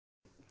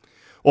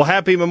Well,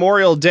 happy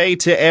Memorial Day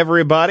to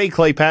everybody.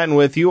 Clay Patton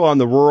with you on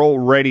the Rural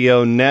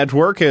Radio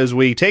Network as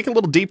we take a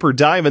little deeper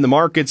dive in the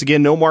markets.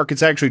 Again, no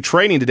markets actually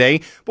trading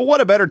today, but what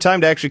a better time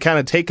to actually kind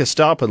of take a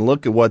stop and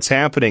look at what's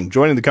happening.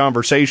 Joining the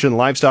conversation,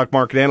 livestock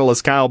market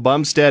analyst Kyle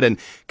Bumsted. And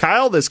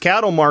Kyle, this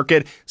cattle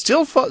market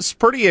still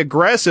pretty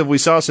aggressive. We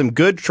saw some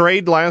good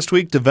trade last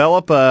week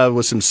develop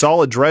with some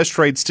solid dress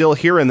trade still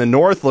here in the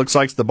north. Looks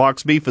like the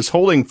box beef is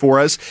holding for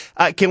us.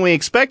 Can we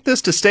expect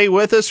this to stay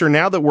with us, or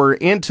now that we're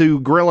into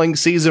grilling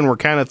season, we're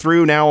kind of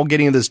through now,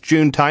 getting this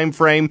June time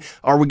frame,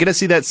 are we going to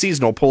see that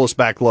seasonal pull us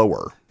back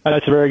lower?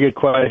 That's a very good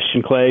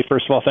question, Clay.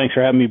 First of all, thanks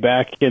for having me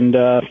back, and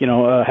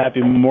happy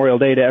Memorial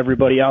Day to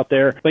everybody out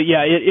there. But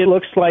yeah, it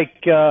looks like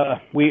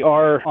we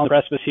are on the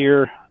precipice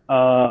here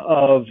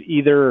of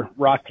either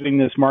rocketing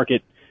this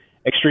market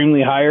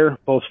extremely higher,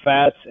 both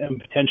fats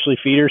and potentially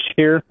feeders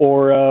here,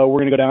 or we're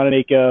going to go down and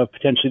make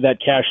potentially that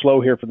cash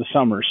low here for the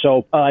summer.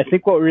 So I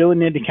think what we really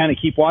need to kind of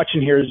keep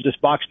watching here is this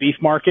box beef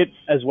market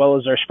as well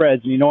as our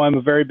spreads. And I'm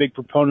a very big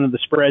proponent of the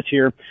spreads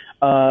here.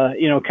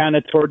 Kind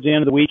of towards the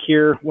end of the week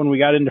here, when we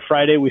got into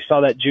Friday, we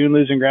saw that June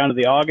losing ground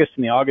to the August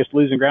and the August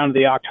losing ground to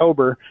the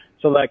October.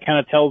 So that kind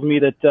of tells me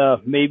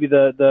that maybe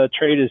the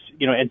trade is,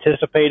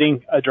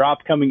 anticipating a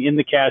drop coming in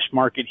the cash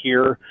market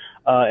here,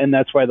 and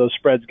that's why those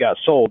spreads got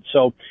sold.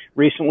 So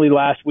recently,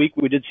 last week,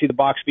 we did see the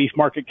box beef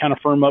market kind of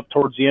firm up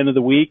towards the end of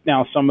the week.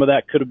 Now, some of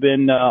that could have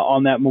been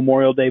on that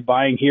Memorial Day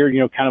buying here,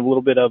 kind of a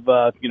little bit of,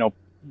 a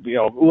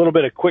little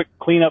bit of quick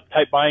cleanup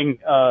type buying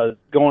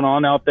going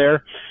on out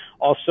there.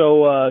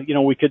 Also,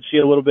 we could see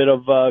a little bit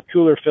of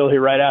cooler fill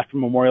here right after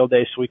Memorial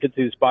Day, so we could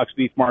see this box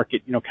beef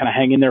market, kind of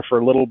hang in there for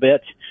a little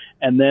bit.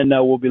 And then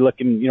we'll be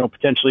looking,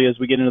 potentially as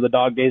we get into the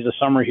dog days of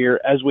summer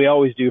here, as we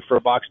always do for a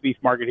box beef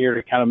market here,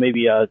 to kind of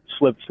maybe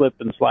slip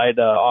and slide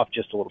off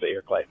just a little bit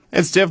here, Clay.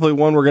 It's definitely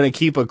one we're going to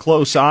keep a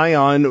close eye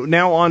on.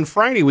 Now, on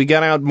Friday, we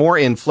got out more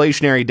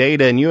inflationary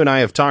data, and you and I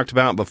have talked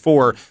about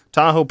before,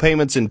 Tahoe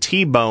payments and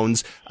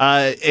T-bones.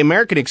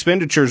 American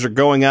expenditures are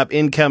going up,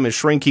 income is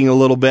shrinking a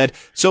little bit.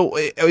 So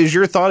is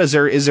your thought, is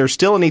there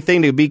still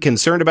anything to be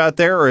concerned about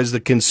there, or has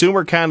the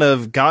consumer kind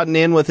of gotten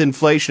in with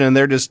inflation and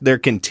they're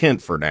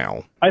content for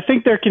now? I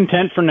think they're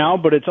content for now,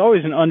 but it's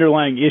always an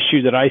underlying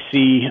issue that I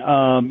see.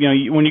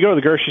 When you go to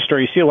the grocery store,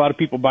 you see a lot of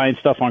people buying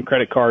stuff on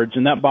credit cards,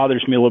 and that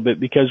bothers me a little bit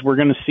because we're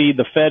going to see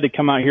the Fed had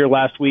come out here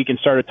last week and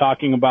started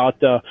talking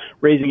about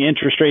raising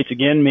interest rates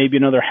again, maybe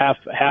another half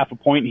a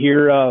point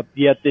here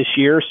yet this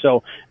year.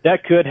 So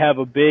that could have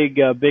a big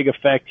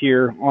effect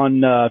here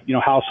on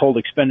household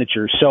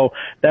expenditures. So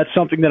that's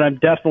something that I'm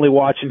definitely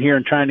watching here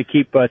and trying to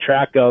keep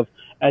track of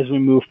as we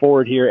move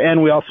forward here.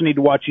 And we also need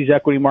to watch these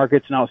equity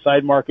markets and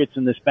outside markets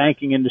and this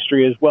banking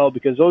industry as well,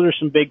 because those are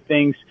some big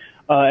things,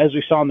 as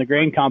we saw in the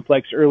grain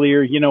complex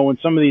earlier. When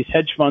some of these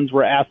hedge funds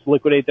were asked to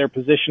liquidate their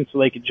positions so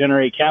they could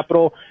generate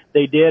capital,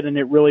 they did, and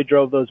it really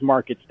drove those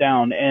markets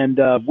down. And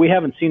we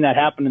haven't seen that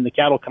happen in the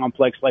cattle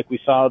complex like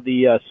we saw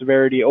the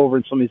severity over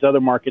in some of these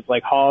other markets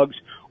like hogs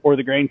or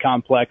the grain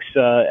complex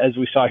as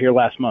we saw here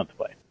last month,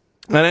 Clay.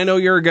 And I know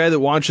you're a guy that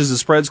watches the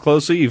spreads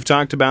closely. You've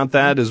talked about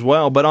that as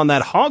well. But on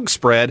that hog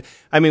spread,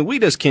 I mean, we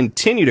just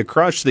continue to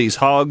crush these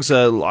hogs,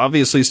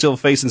 obviously still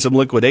facing some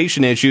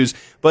liquidation issues.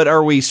 But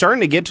are we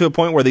starting to get to a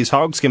point where these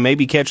hogs can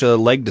maybe catch a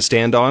leg to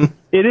stand on?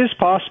 It is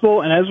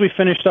possible, and as we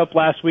finished up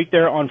last week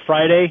there on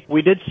Friday,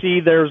 we did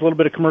see there was a little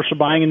bit of commercial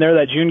buying in there.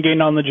 That June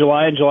gained on the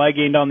July, and July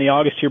gained on the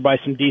August here by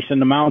some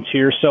decent amounts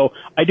here. So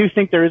I do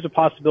think there is a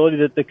possibility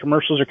that the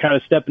commercials are kind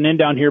of stepping in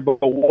down here. But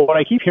what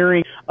I keep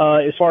hearing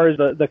as far as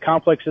the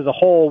complex as a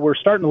whole, we're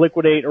starting to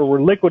liquidate, or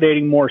we're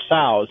liquidating more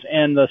sows.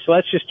 And so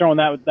that's just throwing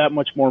that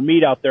much more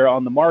meat out there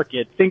on the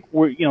market. I think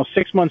we're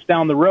 6 months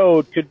down the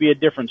road could be a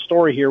different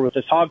story here with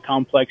this hog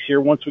complex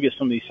here once we get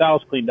some of these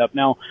sows cleaned up.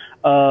 Now,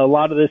 a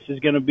lot of this is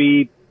going to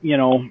be,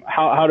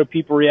 how do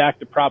people react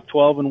to Prop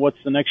 12 and what's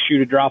the next shoe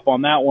to drop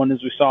on that one,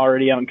 as we saw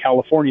already out in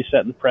California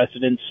setting the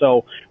precedent.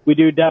 So we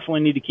do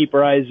definitely need to keep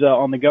our eyes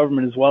on the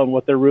government as well and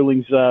what their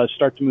rulings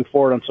start to move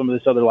forward on some of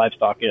this other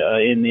livestock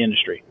in the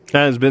industry.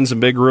 There's been some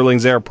big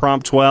rulings there,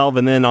 Prop 12,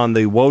 and then on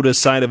the WOTUS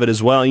side of it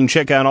as well. You can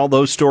check out all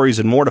those stories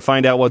and more to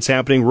find out what's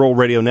happening,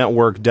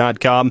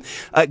 ruralradionetwork.com.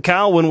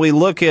 Kyle, when we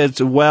look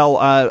at,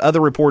 other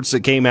reports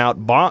that came out,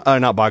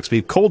 not box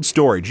beef, cold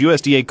storage,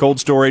 USDA cold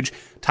storage,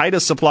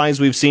 tightest supplies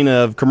we've seen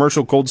of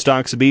commercial cold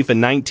stocks of beef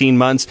in 19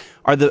 months.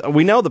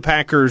 We know the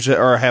packers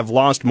have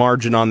lost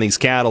margin on these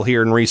cattle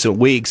here in recent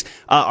weeks.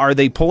 Are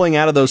they pulling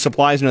out of those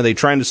supplies, and are they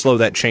trying to slow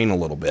that chain a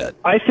little bit?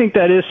 I think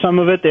that is some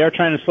of it. They are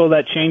trying to slow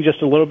that chain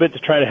just a little bit to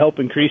try to help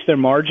increase their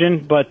margin.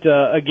 But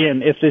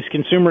again, if this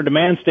consumer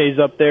demand stays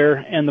up there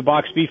and the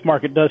box beef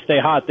market does stay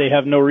hot, they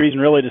have no reason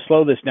really to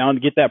slow this down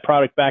to get that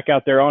product back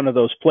out there onto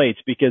those plates,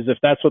 because if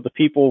that's what the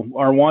people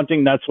are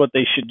wanting, that's what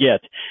they should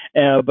get.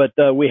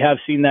 But we have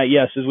seen that,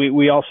 yes, as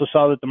we also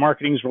saw that the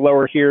marketings were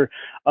lower here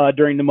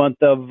during the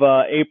month of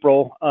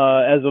April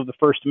as of the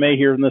 1st of May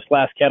here in this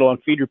last cattle on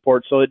feed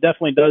report. So it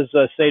definitely does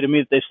say to me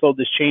that they slowed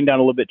this chain down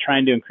a little bit,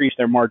 trying to increase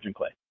their margin,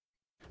 Clay.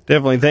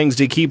 Definitely things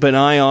to keep an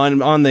eye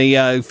on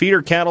the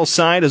feeder cattle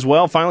side as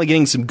well. Finally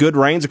getting some good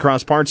rains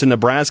across parts of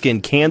Nebraska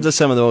and Kansas,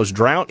 some of those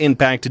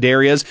drought-impacted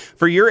areas.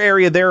 For your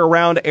area there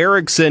around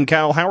Erickson,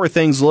 Kyle, how are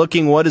things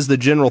looking? What is the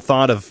general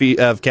thought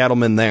of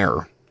cattlemen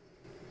there?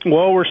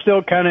 Well, we're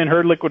still kind of in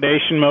herd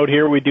liquidation mode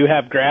here. We do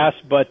have grass,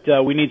 but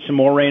we need some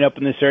more rain up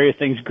in this area.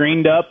 Things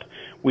greened up.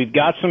 We've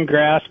got some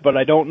grass, but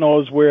I don't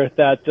know as we're at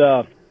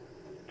that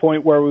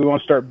point where we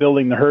want to start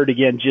building the herd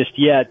again just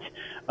yet.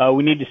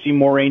 We need to see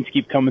more rains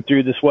keep coming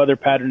through, this weather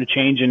pattern to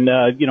change and,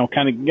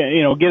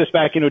 get us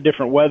back into a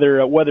different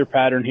weather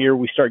pattern here.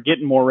 We start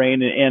getting more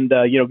rain and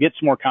get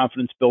some more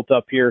confidence built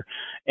up here.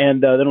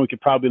 And then we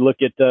could probably look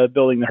at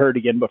building the herd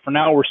again. But for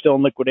now, we're still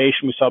in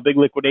liquidation. We saw a big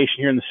liquidation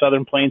here in the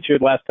southern plains here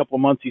the last couple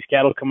of months, these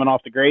cattle coming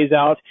off the graze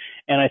out.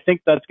 And I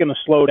think that's going to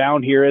slow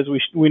down here, as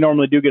we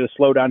normally do get a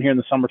slowdown here in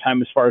the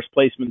summertime as far as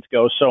placements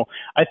go. So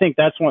I think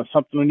that's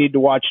something we need to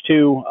watch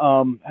too.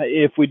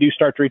 If we do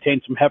start to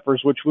retain some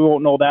heifers, which we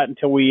won't know that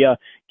until we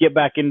get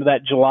back into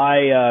that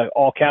July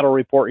all cattle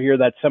report here,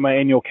 that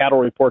semi-annual cattle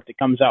report that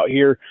comes out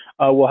here,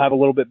 we'll have a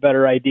little bit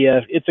better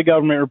idea. It's a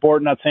government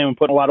report. Not saying I'm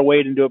putting a lot of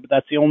weight into it, but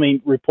that's the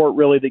only report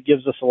really that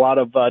gives us a lot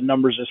of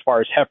numbers as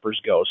far as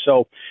heifers go.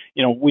 So,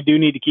 we do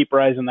need to keep our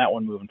eyes on that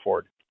one moving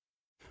forward.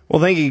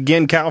 Well, thank you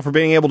again, Kyle, for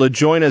being able to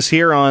join us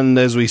here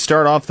as we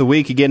start off the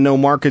week. Again, no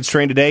markets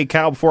trade today.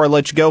 Kyle, before I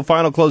let you go,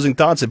 final closing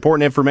thoughts,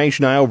 important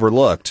information I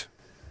overlooked.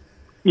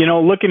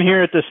 Looking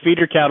here at this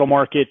feeder cattle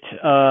market,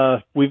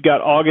 we've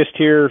got August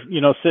here,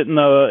 sitting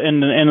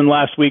in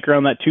last week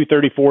around that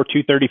 234,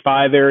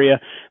 235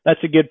 area.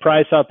 That's a good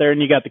price out there,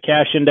 and you got the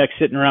cash index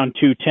sitting around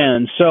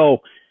 210.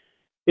 So,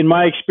 in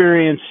my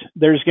experience,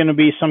 there's going to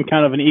be some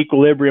kind of an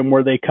equilibrium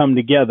where they come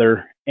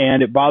together,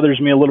 and it bothers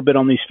me a little bit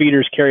on these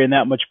feeders carrying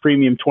that much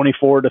premium,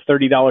 $24 to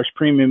 $30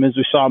 premium, as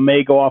we saw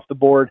May go off the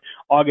board.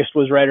 August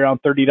was right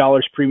around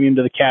 $30 premium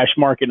to the cash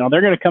market. Now,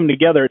 they're going to come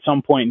together at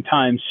some point in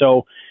time,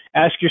 so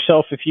ask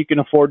yourself if you can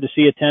afford to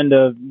see a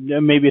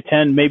maybe a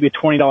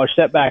 $20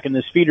 setback in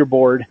this feeder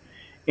board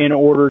in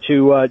order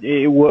to,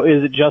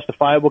 is it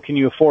justifiable? Can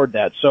you afford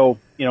that? So,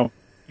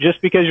 just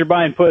because you're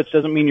buying puts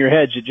doesn't mean you're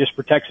hedged. It just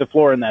protects the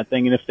floor in that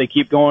thing. And if they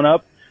keep going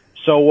up,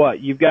 so what?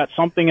 You've got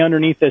something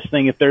underneath this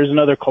thing. If there's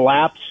another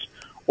collapse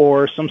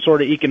or some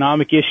sort of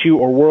economic issue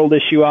or world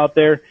issue out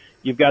there,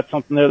 you've got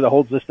something there that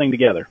holds this thing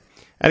together.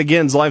 And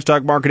again,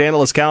 livestock market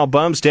analyst Kyle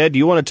Bumsted. Do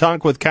you want to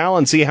talk with Kyle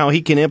and see how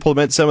he can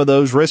implement some of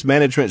those risk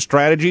management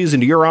strategies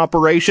into your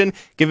operation?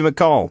 Give him a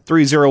call,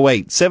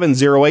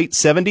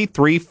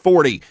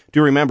 308-708-7340.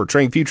 Do remember,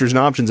 trading futures and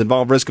options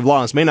involve risk of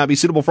loss. May not be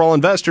suitable for all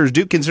investors.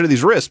 Do consider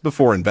these risks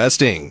before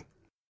investing.